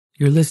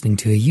You're listening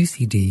to a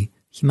UCD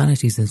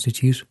Humanities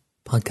Institute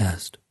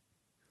podcast.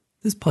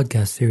 This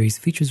podcast series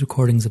features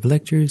recordings of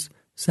lectures,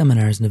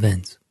 seminars and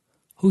events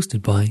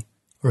hosted by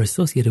or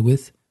associated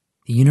with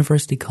the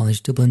University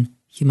College Dublin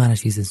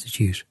Humanities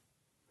Institute.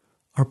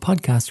 Our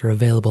podcasts are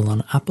available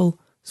on Apple,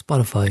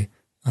 Spotify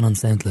and on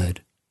SoundCloud.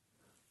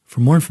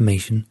 For more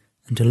information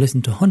and to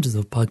listen to hundreds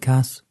of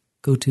podcasts,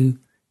 go to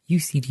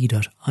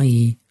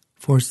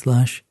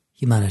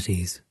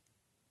ucd.ie/humanities.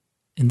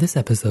 In this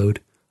episode,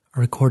 a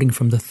recording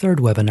from the third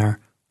webinar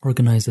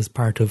organised as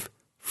part of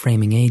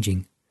Framing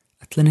Ageing,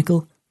 a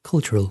clinical,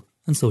 cultural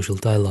and social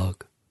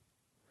dialogue.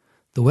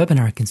 The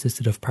webinar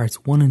consisted of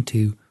parts 1 and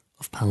 2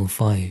 of panel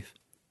 5,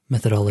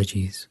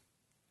 Methodologies.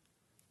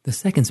 The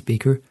second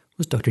speaker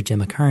was Dr.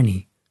 Gemma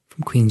Carney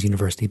from Queen's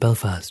University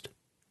Belfast,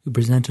 who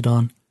presented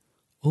on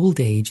Old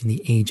Age in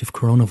the Age of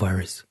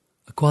Coronavirus,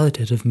 a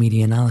qualitative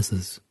media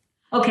analysis.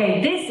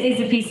 Okay, this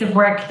is a piece of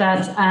work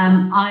that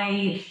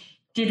I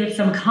did with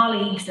some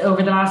colleagues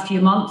over the last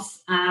few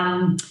months.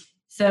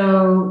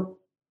 So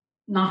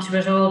not to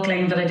at all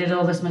claim that I did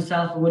all this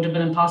myself, it would have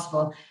been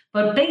impossible.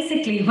 But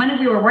basically, when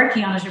we were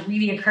working on it, it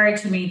really occurred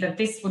to me that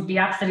this would be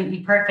absolutely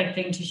perfect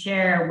thing to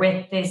share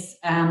with this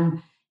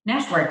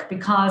network,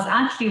 because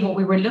actually what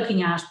we were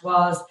looking at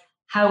was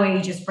how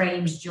age is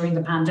framed during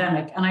the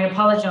pandemic. And I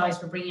apologise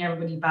for bringing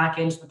everybody back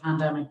into the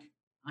pandemic.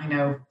 I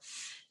know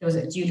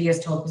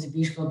Julia's talk was a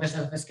beautiful bit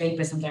of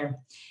escapism there.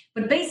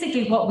 But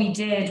basically what we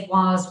did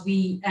was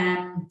we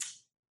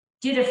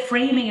did a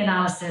framing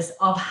analysis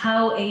of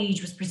how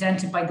age was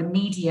presented by the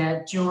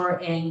media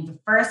during the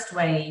first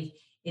wave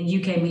in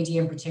UK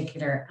media in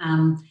particular.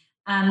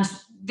 And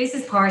this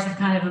is part of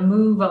kind of a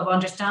move of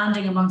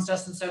understanding amongst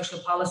us in social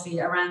policy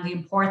around the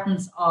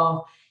importance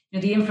of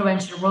the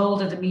influential role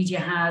that the media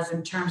has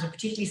in terms of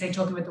particularly, say,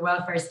 talking about the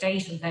welfare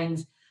state and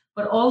things,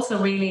 but also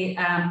really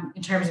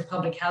in terms of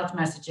public health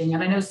messaging.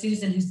 And I know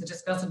Susan, who's the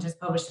discussant, has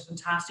published a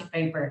fantastic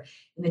paper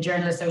in the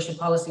Journal of Social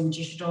Policy, which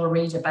you should all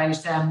read,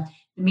 about the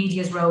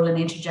media's role in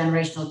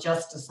intergenerational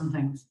justice and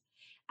things.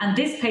 And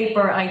this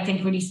paper, I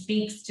think, really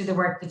speaks to the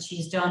work that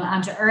she's done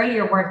and to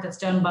earlier work that's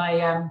done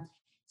by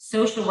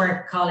social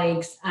work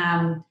colleagues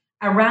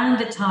around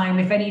the time,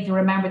 if any of you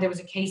remember, there was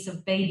a case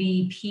of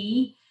baby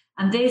P.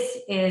 And this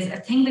is a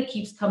thing that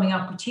keeps coming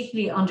up,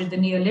 particularly under the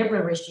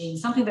neoliberal regime,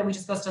 something that we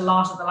discussed a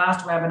lot at the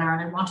last webinar,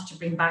 and I wanted to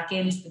bring back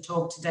into the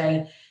talk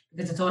today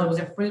because I thought it was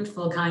a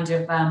fruitful kind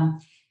of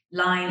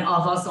line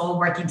of us all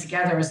working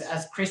together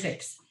as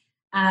critics.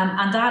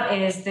 And that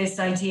is this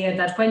idea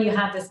that when you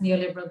have this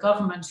neoliberal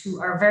government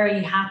who are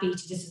very happy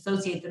to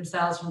disassociate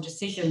themselves from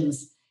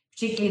decisions,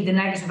 particularly the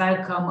negative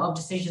outcome of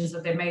decisions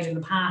that they've made in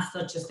the past,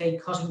 such as, say,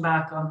 cutting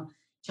back on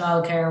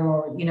childcare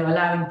or,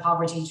 allowing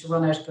poverty to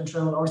run out of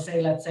control, or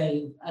let's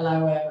say,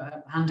 allow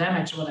a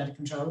pandemic to run out of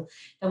control,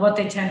 then what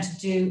they tend to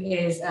do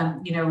is,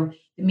 the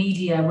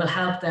media will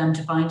help them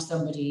to find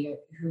somebody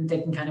who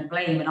they can kind of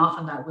blame. And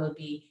often that will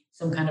be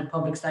some kind of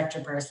public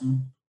sector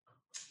person.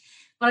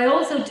 But I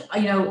also,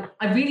 I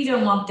really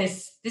don't want the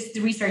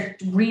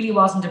research really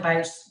wasn't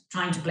about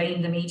trying to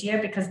blame the media,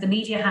 because the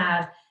media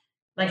had,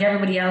 like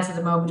everybody else at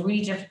the moment, a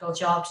really difficult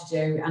job to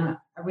do and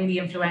a really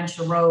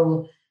influential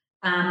role.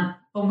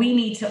 But we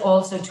need to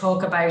also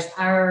talk about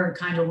our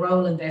kind of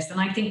role in this. And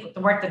I think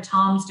the work that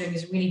Tom's doing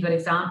is a really good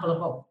example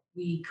of what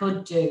we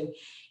could do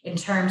in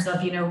terms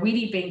of,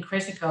 really being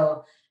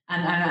critical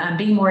and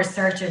being more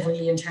assertive,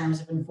 really, in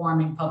terms of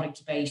informing public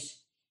debate.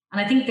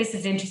 And I think this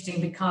is interesting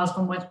because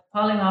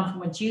following on from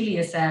what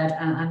Julia said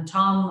and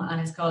Tom and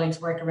his colleagues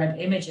work around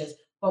images,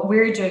 what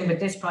we're doing with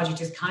this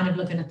project is kind of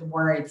looking at the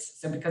words.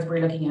 So because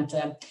we're looking at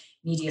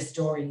media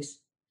stories.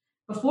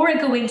 Before I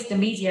go into the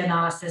media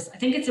analysis, I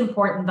think it's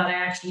important that I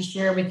actually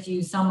share with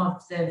you some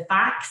of the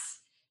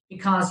facts,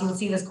 because you'll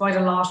see there's quite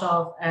a lot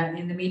of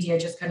in the media,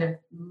 just kind of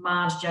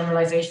mad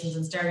generalizations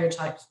and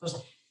stereotypes.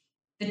 But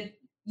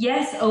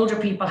yes, older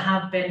people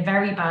have been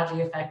very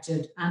badly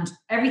affected. And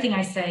everything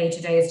I say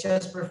today is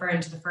just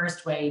referring to the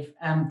first wave.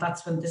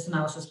 That's when this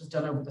analysis was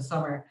done over the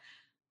summer.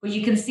 But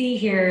you can see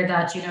here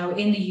that,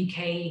 in the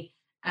UK,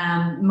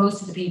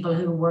 most of the people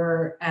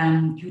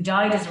who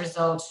died as a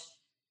result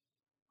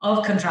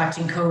of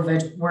contracting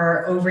COVID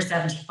were over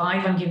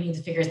 75. I'm giving you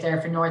the figures there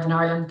for Northern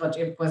Ireland, but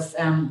it was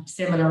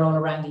similar all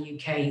around the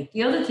UK.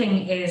 The other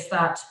thing is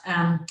that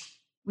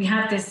we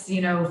have this,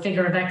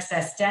 figure of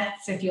excess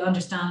deaths. If you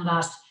understand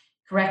that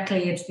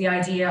correctly, it's the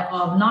idea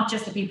of not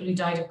just the people who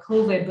died of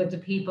COVID, but the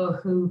people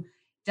who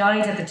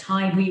died at the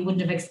time who you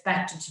wouldn't have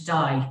expected to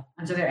die.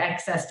 And so they're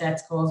excess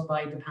deaths caused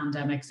by the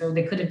pandemic. So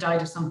they could have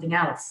died of something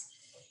else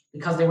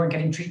because they weren't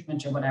getting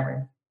treatment or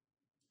whatever.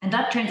 And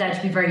that turns out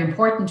to be very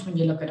important when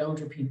you look at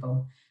older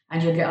people.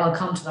 And I'll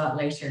come to that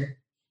later.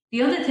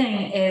 The other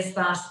thing is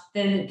that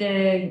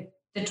the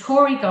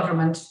Tory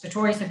government, the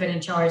Tories have been in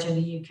charge in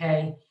the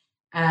UK,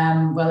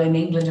 in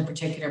England in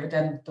particular, but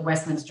then the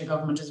Westminster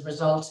government as a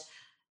result,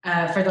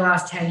 for the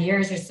last 10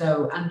 years or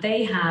so. And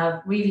they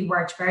have really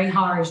worked very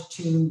hard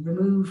to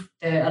remove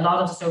a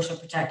lot of the social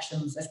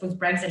protections. I suppose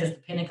Brexit is the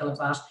pinnacle of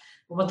that.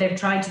 But what they've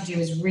tried to do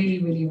is really,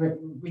 really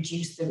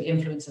reduce the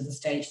influence of the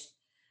state.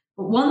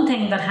 But one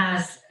thing that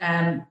has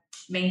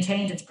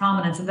maintained its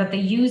prominence and that they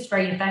used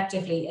very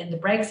effectively in the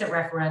Brexit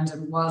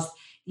referendum was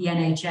the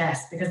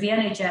NHS, because the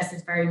NHS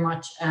is very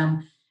much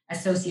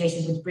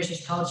associated with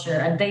British culture,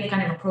 and they've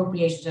kind of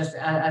appropriated it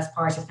as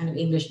part of kind of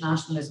English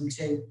nationalism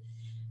too.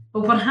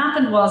 But what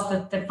happened was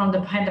that when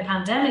the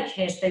pandemic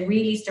hit, they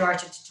really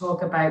started to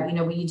talk about,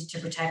 we needed to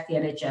protect the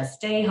NHS,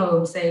 stay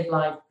home, save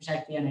lives,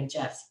 protect the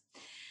NHS.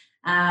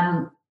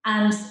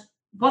 And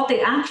what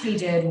they actually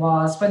did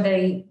was, when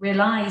they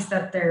realized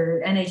that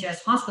their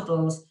NHS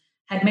hospitals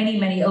had many,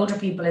 many older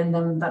people in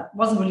them, that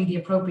wasn't really the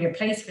appropriate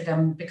place for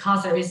them,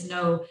 because there is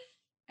no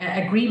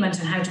agreement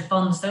on how to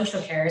fund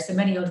social care. So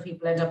many older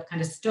people end up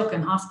kind of stuck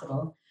in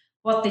hospital.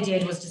 What they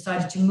did was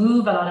decided to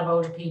move a lot of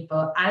older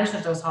people out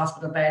of those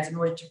hospital beds in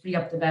order to free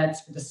up the beds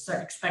for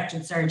the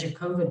expected surge of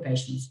COVID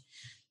patients.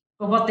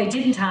 But what they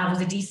didn't have was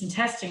a decent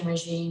testing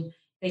regime.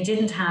 They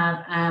didn't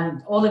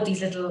have all of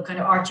these little kind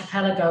of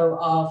archipelago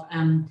of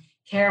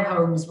care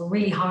homes were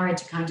really hard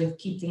to kind of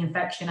keep the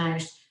infection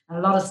out. And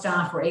a lot of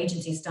staff were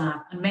agency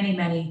staff, and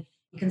many,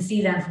 you can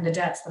see them from the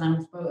deaths that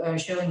I'm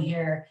showing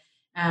here.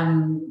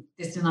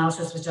 This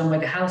analysis was done by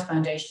the Health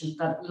Foundation,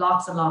 that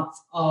lots and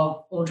lots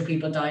of older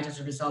people died as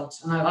a result.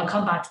 And I'll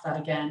come back to that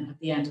again at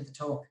the end of the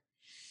talk.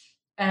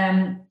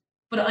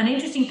 But an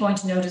interesting point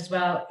to note as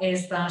well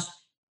is that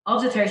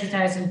of the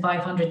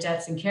 30,500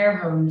 deaths in care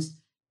homes,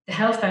 the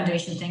Health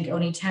Foundation think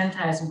only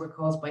 10,000 were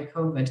caused by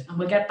COVID. And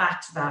we'll get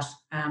back to that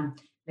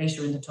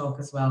later in the talk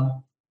as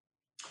well.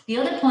 The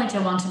other point I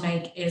want to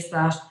make is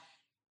that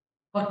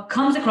what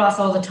comes across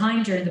all the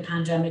time during the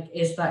pandemic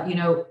is that,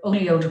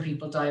 only older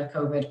people die of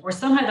COVID, or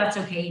somehow that's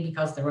okay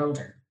because they're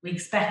older. We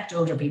expect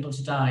older people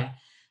to die.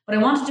 But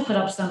I wanted to put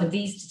up some of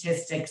these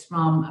statistics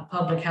from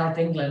Public Health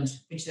England,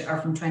 which are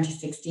from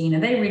 2016,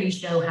 and they really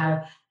show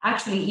how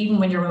actually, even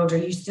when you're older,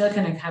 you still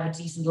kind of have a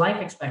decent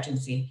life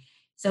expectancy.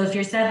 So if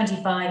you're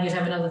 75, you'd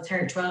have another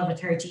 12 or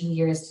 13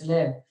 years to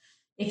live.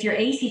 If you're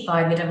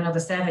 85, you'd have another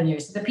 7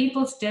 years. So the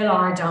people still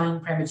are dying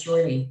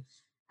prematurely.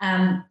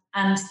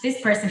 And this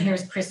person here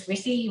is Chris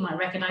Whitty. You might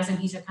recognize him.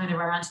 He's a kind of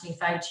our Anthony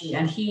Fauci,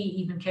 and he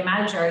even came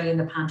out early in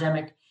the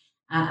pandemic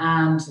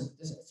and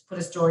put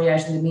a story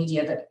out in the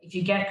media that if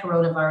you get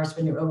coronavirus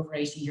when you're over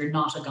 80, you're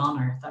not a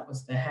goner. That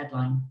was the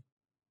headline.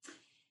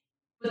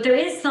 But there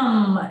is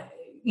some,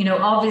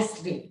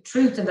 obviously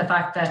truth in the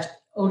fact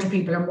that older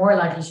people are more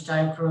likely to die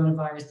of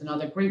coronavirus than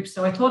other groups.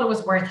 So I thought it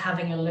was worth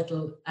having a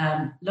little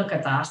look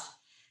at that.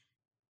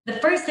 The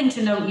first thing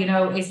to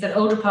note, is that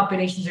older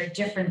populations are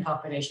different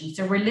populations.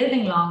 So we're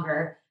living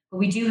longer, but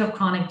we do have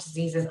chronic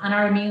diseases, and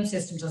our immune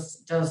system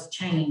does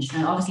change.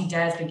 Now, obviously,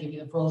 Des will give you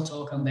the full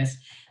talk on this,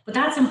 but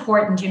that's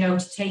important,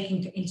 to take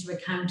into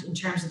account in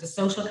terms of the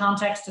social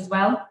context as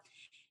well,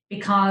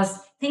 because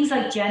things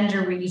like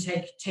gender really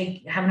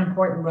have an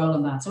important role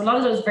in that. So a lot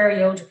of those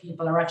very older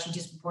people are actually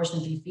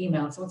disproportionately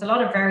female. So it's a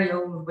lot of very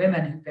old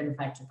women who've been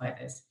affected by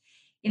this.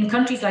 In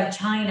countries like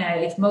China,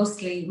 it's most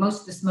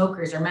of the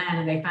smokers are men,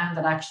 and they found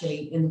that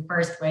actually in the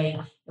first wave,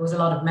 it was a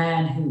lot of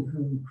men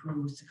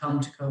who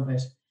succumbed to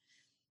COVID.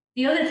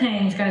 The other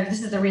thing,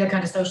 this is the real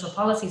kind of social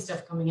policy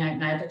stuff coming out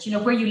now,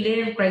 that, where you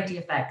live greatly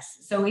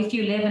affects. So if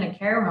you live in a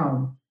care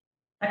home,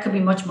 that could be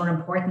much more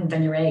important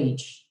than your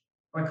age,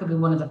 or it could be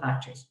one of the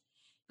factors.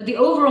 But the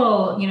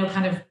overall,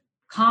 kind of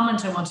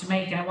comment I want to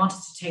make, and I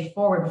wanted to take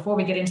forward before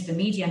we get into the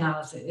media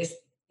analysis,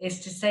 is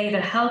to say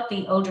that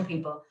healthy older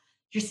people,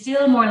 you're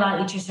still more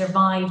likely to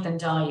survive than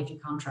die if you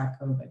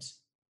contract COVID.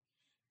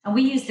 And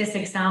we use this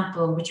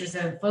example, which was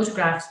a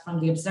photograph from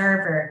The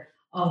Observer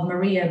of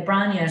Maria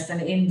Brañas,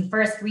 and in the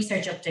first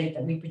research update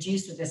that we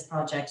produced with this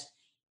project,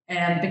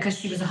 because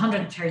she was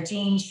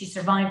 113, she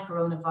survived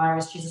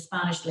coronavirus. She's a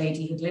Spanish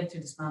lady who'd lived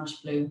through the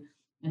Spanish flu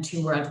and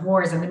 2 world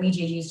wars, and the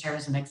media used her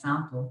as an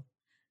example.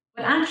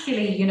 But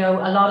actually, a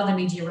lot of the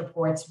media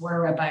reports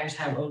were about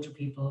how older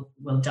people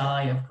will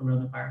die of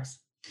coronavirus.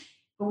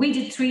 But we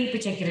did 3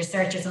 particular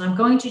searches, and I'm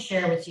going to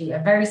share with you a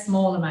very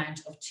small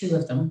amount of 2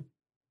 of them.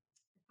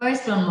 The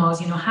first one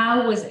was,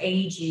 how was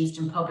age used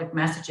in public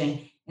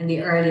messaging in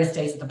the earliest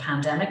days of the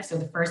pandemic? So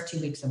the first 2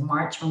 weeks of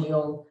March, when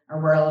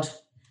our world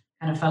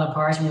kind of fell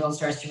apart and we all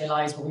started to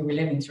realize what we were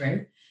living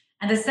through.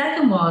 And the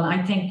second one,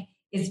 I think,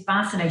 is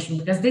fascinating,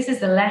 because this is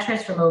the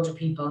letters from older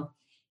people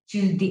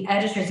to the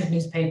editors of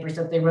newspapers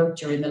that they wrote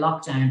during the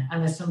lockdown.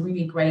 And there's some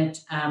really great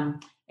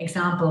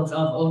examples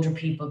of older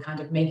people kind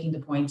of making the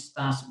point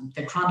that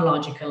the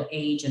chronological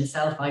age and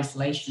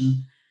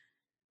self-isolation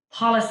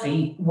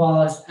policy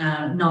was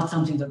not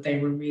something that they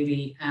were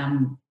really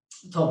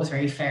thought was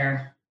very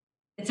fair.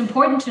 It's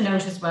important to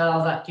note as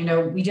well that,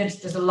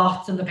 there's a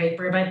lot in the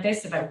paper about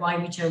this, about why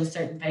we chose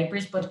certain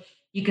papers, but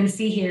you can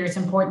see here it's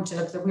important to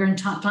look that we're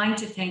trying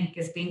to think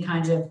as being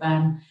kind of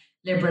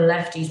liberal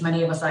lefties,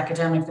 many of us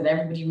academics, that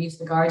everybody reads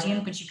The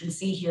Guardian, but you can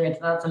see here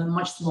that's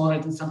much smaller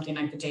than something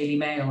like the Daily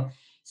Mail.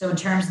 So in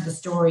terms of the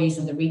stories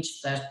and the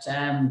reach that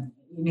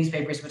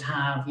newspapers would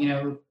have,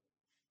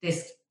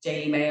 this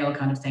Daily Mail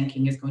kind of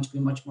thinking is going to be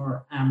much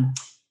more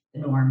the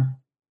norm.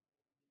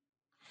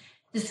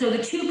 So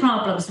the two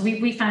problems,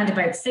 we found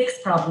about 6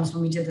 problems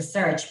when we did the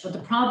search, but the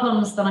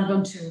problems that I'm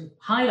going to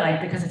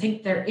highlight, because I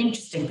think they're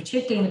interesting,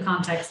 particularly in the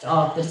context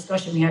of the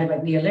discussion we had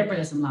about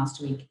neoliberalism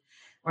last week,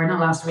 or not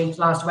last week,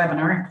 last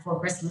webinar before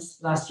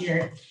Christmas last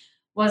year,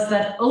 was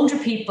that older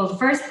people, the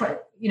first,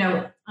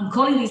 I'm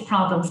calling these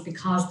problems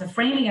because the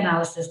framing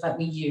analysis that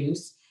we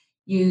use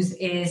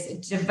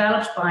is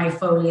developed by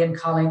Foley and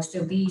colleagues. So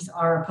these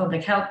are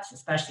public health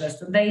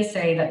specialists, and they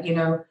say that,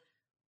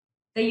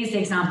 they use the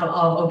example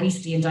of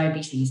obesity and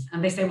diabetes,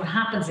 and they say what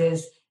happens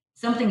is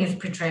something is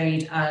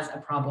portrayed as a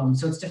problem.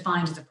 So it's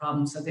defined as a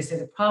problem. So they say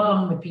the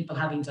problem with people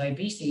having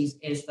diabetes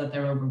is that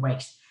they're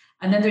overweight.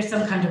 And then there's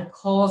some kind of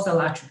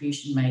causal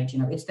attribution made,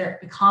 it's there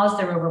because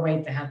they're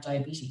overweight, they have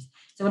diabetes.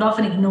 So it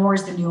often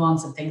ignores the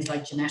nuance of things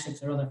like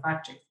genetics or other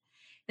factors.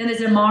 Then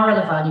there's a moral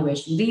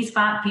evaluation. These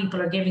fat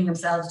people are giving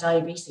themselves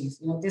diabetes,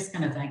 this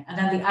kind of thing. And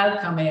then the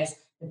outcome is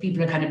that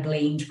people are kind of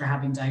blamed for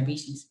having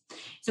diabetes.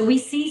 So we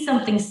see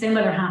something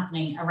similar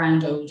happening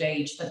around old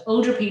age, that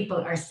older people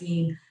are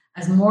seen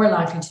as more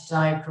likely to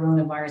die of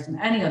coronavirus than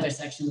any other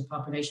section of the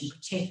population,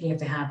 particularly if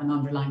they have an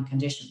underlying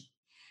condition.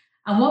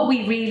 And what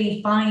we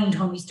really find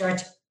when we start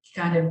to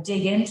kind of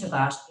dig into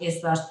that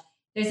is that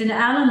there's an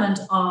element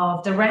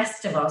of the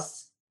rest of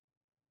us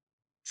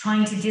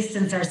trying to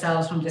distance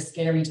ourselves from this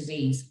scary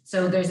disease.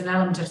 So there's an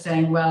element of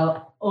saying,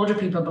 well, older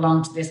people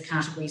belong to this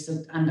category,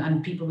 so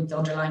and people with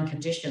underlying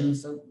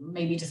conditions, so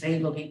maybe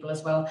disabled people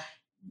as well,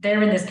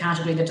 they're in this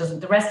category that doesn't,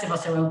 the rest of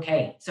us are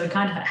okay. So it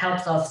kind of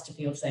helps us to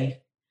feel safe.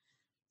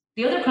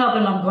 The other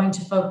problem I'm going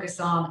to focus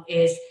on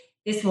is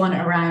this one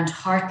around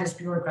heartless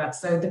bureaucrats.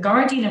 So The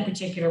Guardian in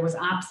particular was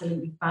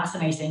absolutely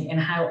fascinating in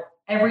how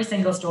every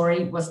single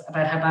story was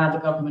about how bad the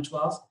government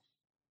was.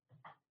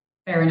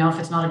 Fair enough,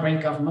 it's not a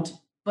great government,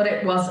 but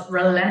it was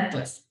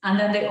relentless. And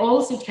then they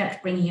also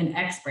kept bringing in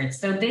experts.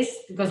 So this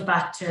goes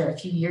back to a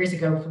few years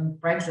ago when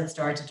Brexit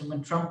started and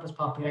when Trump was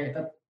popular,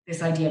 that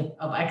this idea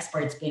of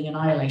experts being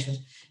annihilated.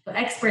 But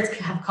experts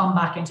have come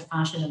back into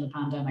fashion in the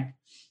pandemic.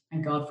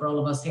 Thank God for all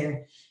of us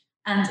here.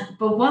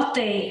 But what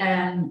they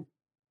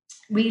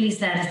really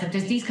said is that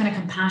there's these kind of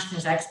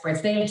compassionate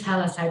experts. They'll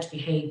tell us how to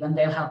behave and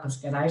they'll help us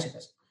get out of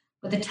it.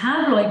 But the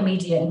tabloid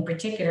media in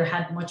particular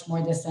had much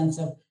more this sense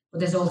of, but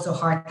there's also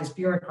heartless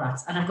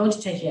bureaucrats. And I'm going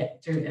to take you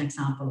through an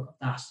example of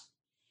that.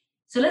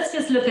 So let's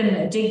just look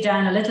and dig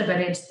down a little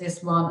bit into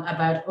this one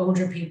about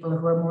older people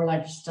who are more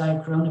likely to die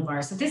of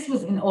coronavirus. So this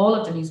was in all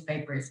of the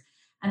newspapers.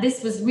 And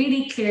this was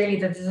really clearly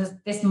that there's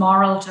this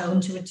moral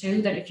tone to it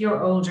too, that if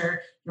you're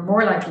older, you're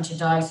more likely to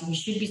die. So you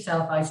should be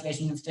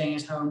self-isolating and staying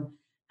at home.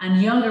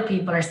 And younger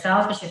people are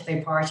selfish if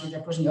they party,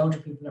 they're putting older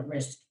people at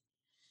risk.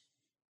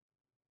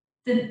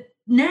 The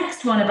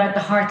next one about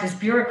the heartless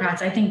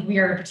bureaucrats, I think we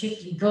are a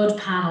particularly good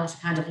panel to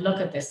kind of look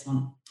at this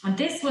one. And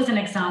this was an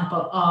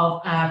example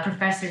of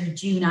Professor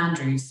June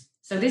Andrews.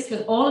 So this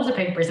was all of the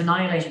papers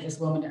annihilated this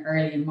woman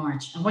early in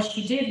March. And what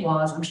she did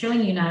was, I'm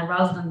showing you now,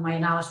 rather than my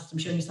analysis, I'm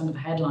showing you some of the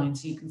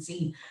headlines so you can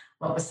see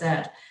what was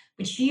said.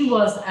 But she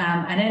was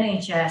an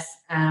NHS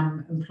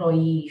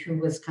employee who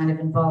was kind of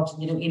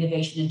involved in,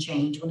 innovation and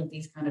change, one of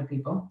these kind of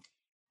people.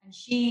 And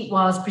she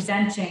was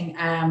presenting,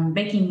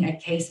 making a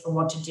case for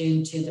what to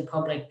do to the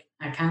Public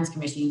Accounts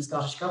Committee in the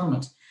Scottish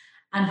Government.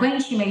 And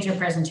when she made her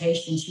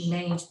presentation, she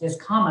made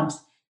this comment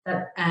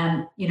that,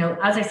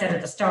 as I said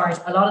at the start,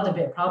 a lot of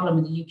the big problem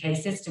in the UK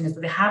system is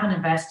that they haven't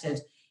invested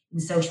in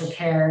social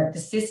care.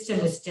 The system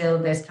is still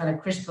this kind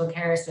of critical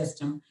care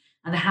system,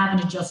 and they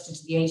haven't adjusted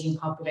to the aging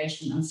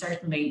population. And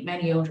certainly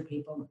many older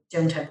people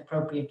don't have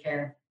appropriate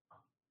care.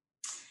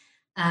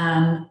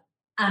 And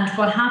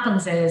what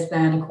happens is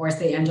then, of course,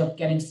 they end up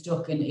getting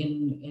stuck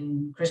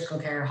in critical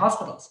care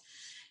hospitals.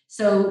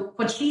 So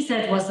what she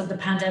said was that the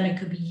pandemic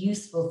could be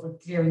useful for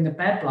clearing the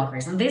bed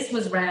blockers. And this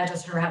was read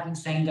as her having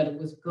saying that it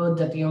was good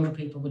that the older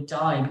people would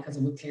die because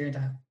it would clear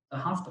the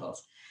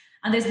hospitals.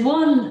 And there's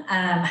one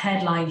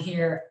headline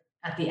here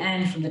at the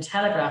end from the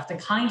Telegraph that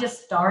kind of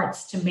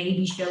starts to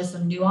maybe show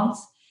some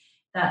nuance,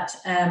 that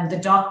the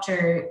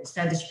doctor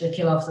said that she could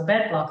kill off the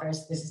bed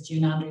blockers. This is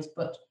June Andrews,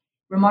 but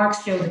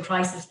remarks show the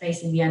crisis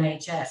facing the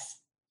NHS.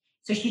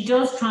 So she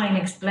does try and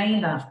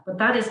explain that, but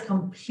that is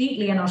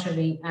completely and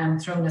utterly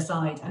thrown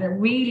aside. And it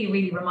really,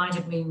 really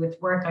reminded me with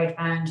work I'd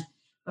found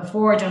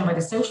before done by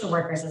the social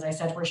workers, as I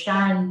said, where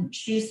Sharon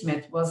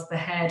Shoesmith was the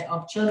head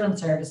of children's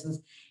services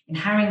in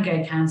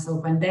Haringey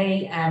Council when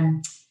they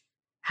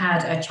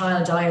had a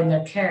child die in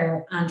their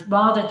care. And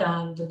rather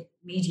than the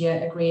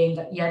media agreeing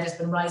that, yeah, there's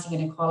been rising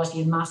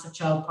inequality and massive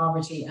child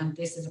poverty, and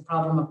this is a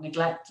problem of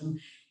neglect, and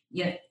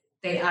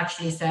they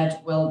actually said,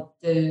 well,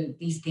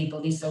 these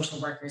people, these social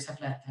workers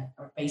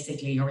are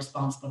basically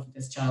responsible for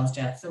this child's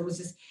death. So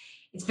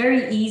it's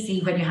very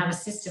easy when you have a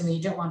system and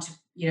you don't want to,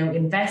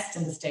 invest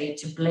in the state,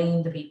 to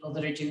blame the people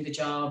that are doing the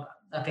job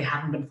that they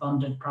haven't been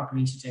funded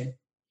properly to do.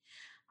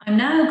 I'm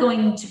now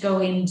going to go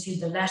into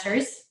the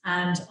letters,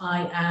 and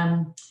I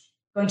am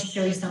going to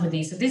show you some of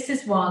these. So this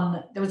is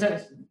one, there was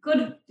a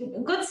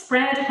good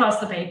spread across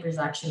the papers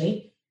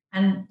actually.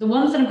 And the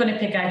ones that I'm going to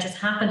pick out just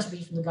happen to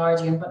be from The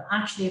Guardian, but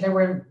actually they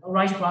were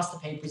right across the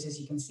papers, as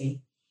you can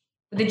see.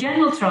 But the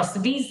general thrust, so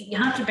these, you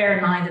have to bear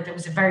in mind that there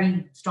was a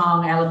very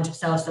strong element of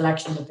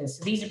self-selection with this.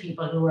 So these are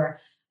people who were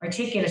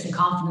articulate and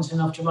confident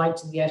enough to write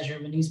to the editor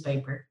of a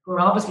newspaper, who were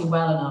obviously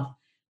well enough,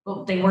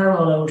 but they were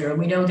all older, and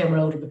we know they were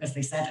older because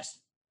they said it.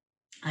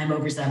 I'm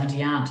over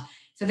 70 and.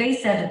 So they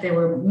said that they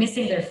were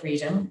missing their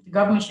freedom. The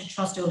government should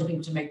trust older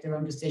people to make their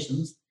own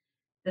decisions,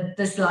 that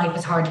this life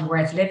is hardly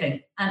worth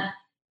living. And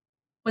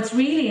what's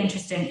really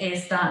interesting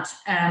is that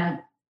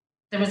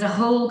there was a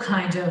whole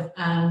kind of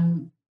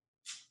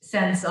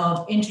sense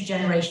of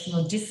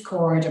intergenerational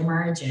discord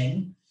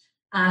emerging,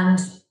 and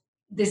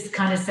this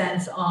kind of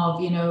sense of,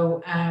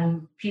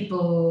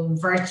 people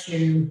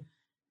virtue,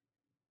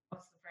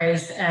 what's the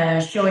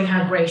phrase, showing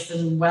how great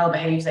and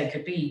well-behaved they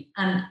could be,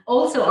 and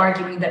also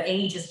arguing that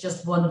age is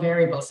just one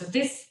variable. So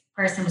this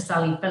person was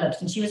Sally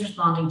Phillips, and she was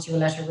responding to a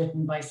letter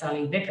written by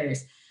Sally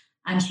Vickers.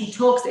 And she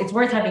talks, it's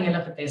worth having a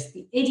look at this,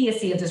 the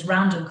idiocy of this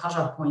random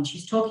cutoff point.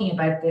 She's talking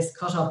about this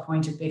cutoff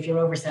point of if you're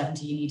over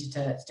 70, you needed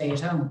to stay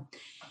at home.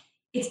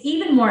 It's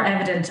even more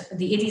evident,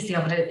 the idiocy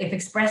of it, if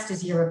expressed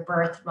as year of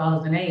birth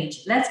rather than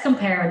age. Let's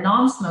compare a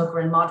non-smoker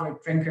and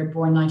moderate drinker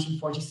born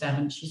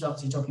 1947, she's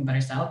obviously talking about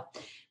herself,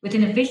 with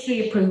an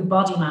officially approved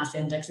body mass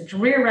index, a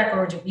career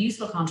record of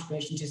useful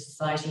contribution to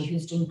society,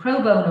 who's doing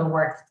pro bono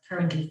work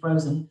currently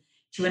frozen,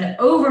 to an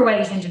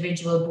overweight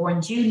individual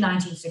born June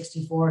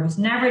 1964, who's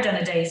never done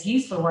a day's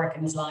useful work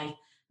in his life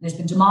and has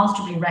been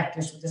demonstrably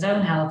reckless with his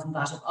own health and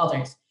that of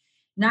others.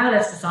 Now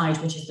let's decide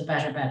which is the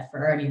better bet for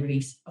early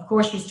release. Of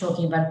course, she's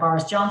talking about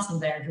Boris Johnson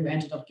there, who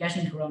ended up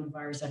getting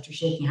coronavirus after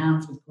shaking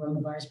hands with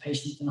coronavirus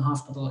patients in a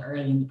hospital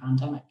early in the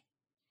pandemic.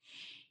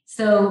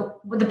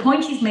 So the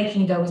point she's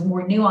making, though, is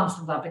more nuanced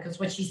than that, because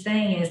what she's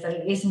saying is that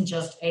it isn't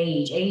just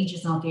age. Age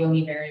is not the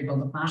only variable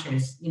that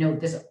matters.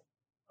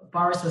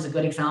 Boris was a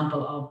good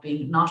example of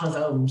being not as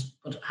old,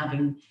 but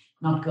having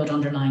not good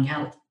underlying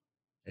health.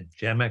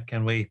 Gemma,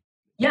 can we?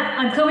 Yeah,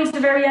 I'm coming to the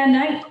very end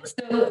now.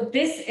 So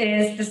this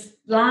is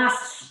the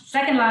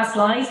second last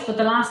slide, but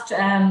the last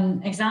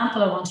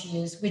example I want to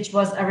use, which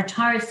was a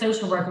retired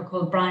social worker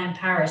called Brian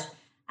Parrott.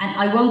 And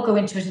I won't go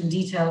into it in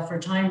detail for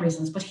time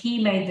reasons, but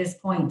he made this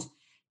point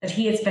that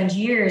he had spent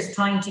years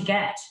trying to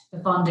get the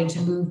funding to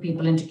move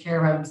people into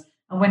care homes.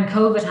 And when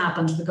COVID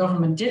happened, the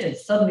government did it.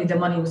 Suddenly the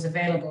money was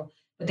available.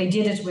 But they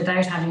did it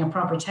without having a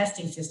proper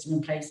testing system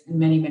in place, and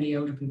many, many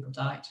older people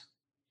died.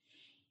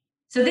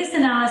 So this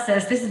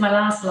analysis, this is my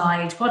last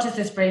slide. What does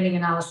this framing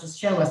analysis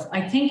show us? I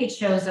think it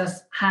shows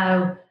us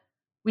how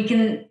we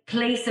can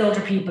place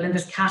older people in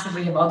this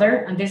category of other,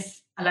 and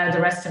this allowed the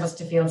rest of us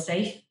to feel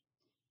safe.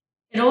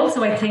 It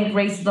also, I think,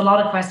 raises a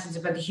lot of questions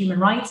about the human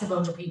rights of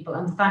older people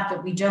and the fact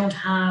that we don't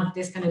have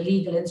this kind of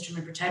legal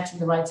instrument protecting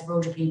the rights of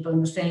older people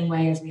in the same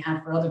way as we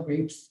have for other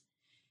groups.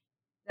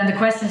 And the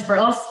questions for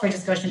us for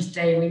discussion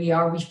today really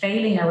are we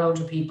failing our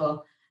older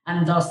people,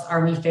 and thus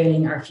are we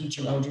failing our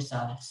future older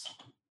selves?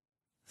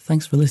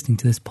 Thanks for listening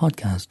to this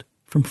podcast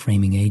from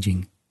Framing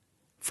Aging.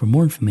 For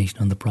more information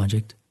on the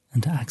project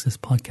and to access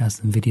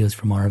podcasts and videos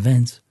from our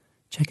events,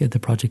 check out the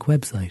project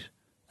website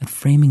at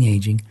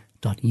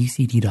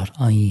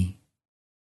framingaging.ucd.ie.